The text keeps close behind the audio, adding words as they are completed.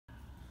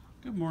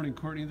Good morning,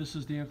 Courtney. This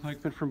is Dan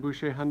Clikeman from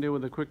Boucher Hyundai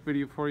with a quick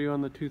video for you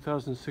on the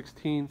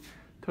 2016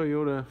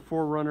 Toyota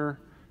 4Runner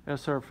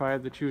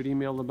SR5 that you had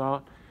emailed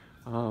about.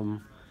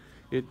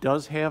 It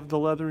does have the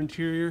leather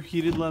interior,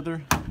 heated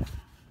leather. Shot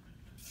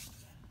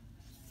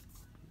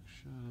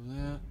of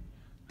that.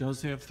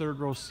 Does have third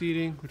row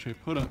seating, which I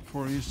put up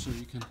for you so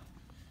you can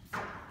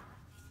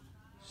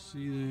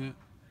see that.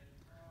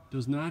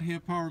 Does not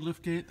have power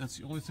liftgate. That's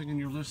the only thing in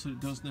your list that it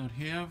does not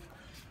have.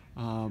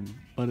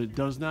 But it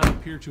does not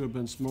appear to have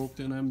been smoked,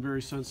 and I'm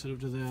very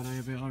sensitive to that. I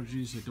have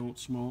allergies. I don't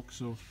smoke,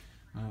 so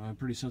I'm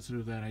pretty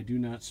sensitive to that. I do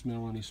not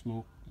smell any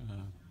smoke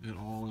at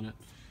all in it.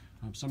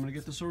 So I'm going to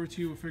get this over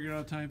to you. We'll figure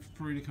out a time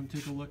for you to come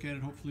take a look at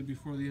it, hopefully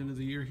before the end of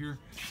the year here.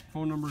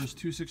 Phone number is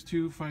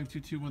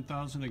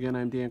 262-522-1000. Again,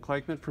 I'm Dan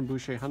Clikeman from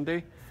Boucher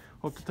Hyundai.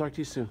 Hope to talk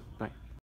to you soon. Bye.